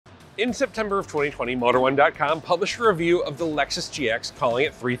In September of 2020, Motor1.com published a review of the Lexus GX, calling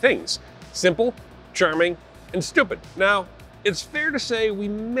it three things: simple, charming, and stupid. Now, it's fair to say we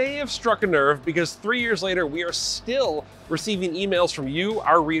may have struck a nerve, because 3 years later, we are still receiving emails from you,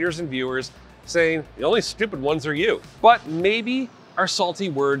 our readers and viewers, saying the only stupid ones are you. But maybe our salty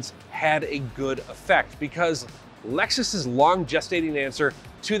words had a good effect, because Lexus's long gestating answer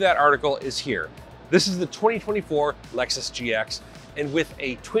to that article is here. This is the 2024 Lexus GX, and with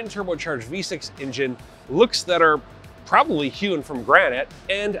a twin turbocharged V6 engine, looks that are probably hewn from granite,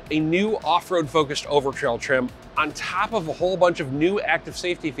 and a new off-road focused overtrail trim on top of a whole bunch of new active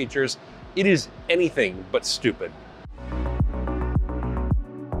safety features, it is anything but stupid.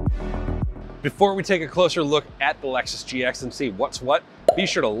 Before we take a closer look at the Lexus GX and see what's what, be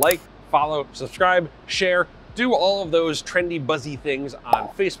sure to like, follow, subscribe, share, do all of those trendy, buzzy things on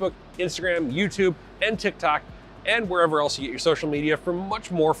Facebook, Instagram, YouTube, and TikTok, and wherever else you get your social media for much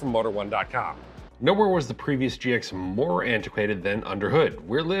more from Motor1.com. Nowhere was the previous GX more antiquated than under hood,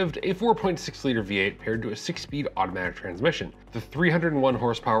 where lived a 4.6-liter V8 paired to a 6-speed automatic transmission. The 301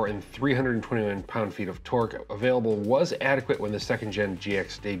 horsepower and 329 pound-feet of torque available was adequate when the second-gen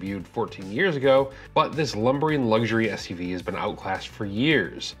GX debuted 14 years ago, but this lumbering luxury SUV has been outclassed for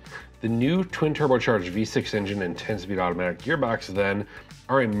years. The new twin-turbocharged V6 engine and 10-speed automatic gearbox, then,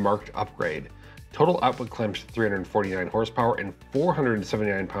 are a marked upgrade. Total output climbs to 349 horsepower and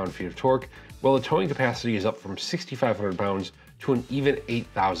 479 pound-feet of torque, while the towing capacity is up from 6,500 pounds to an even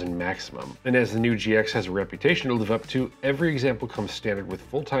 8,000 maximum. And as the new GX has a reputation to live up to, every example comes standard with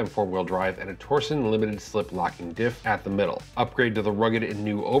full-time four-wheel drive and a Torsen limited slip locking diff at the middle. Upgrade to the rugged and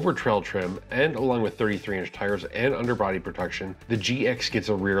new overtrail trim, and along with 33-inch tires and underbody protection, the GX gets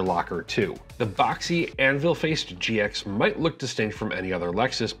a rear locker too. The boxy, anvil-faced GX might look distinct from any other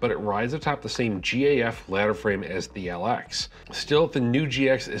Lexus, but it rides atop the same GAF ladder frame as the LX. Still, the new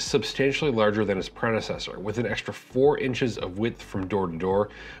GX is substantially larger than its predecessor, with an extra 4 inches of width from door to door,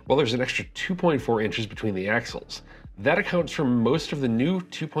 while there's an extra 2.4 inches between the axles. That accounts for most of the new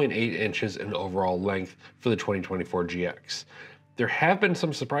 2.8 inches in overall length for the 2024 GX. There have been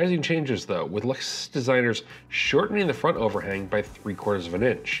some surprising changes though, with Lexus designers shortening the front overhang by 3/4 of an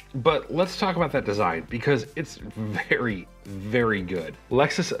inch. But let's talk about that design, because it's very, very good.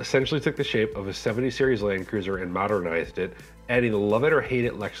 Lexus essentially took the shape of a 70 series Land Cruiser and modernized it, adding the love it or hate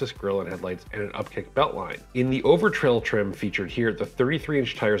it Lexus grille and headlights and an upkick beltline. In the overtrail trim featured here, the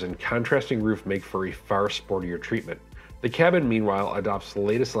 33-inch tires and contrasting roof make for a far sportier treatment. The cabin, meanwhile, adopts the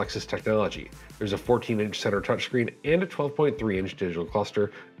latest Lexus technology. There's a 14-inch center touchscreen and a 12.3-inch digital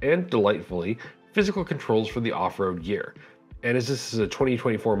cluster, and, delightfully, physical controls for the off-road gear. And as this is a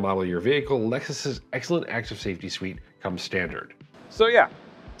 2024 model year vehicle, Lexus's excellent active safety suite comes standard. So yeah,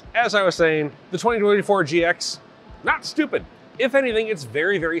 as I was saying, the 2024 GX, not stupid. If anything, it's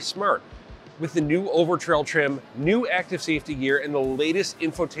very, very smart. With the new overtrail trim, new active safety gear, and the latest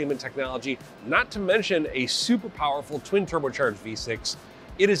infotainment technology, not to mention a super powerful twin turbocharged V6,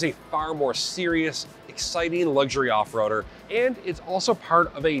 it is a far more serious, exciting luxury off-roader, and it's also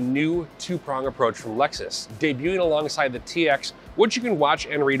part of a new two-prong approach from Lexus, debuting alongside the TX, which you can watch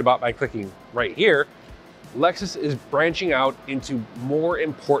and read about by clicking right here. Lexus is branching out into more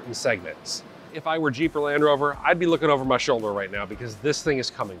important segments. If I were Jeep or Land Rover, I'd be looking over my shoulder right now, because this thing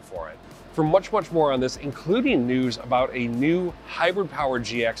is coming for it. For much, much more on this, including news about a new hybrid-powered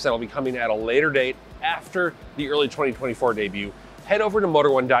GX that'll be coming at a later date after the early 2024 debut, head over to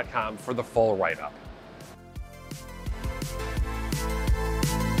Motor1.com for the full write-up.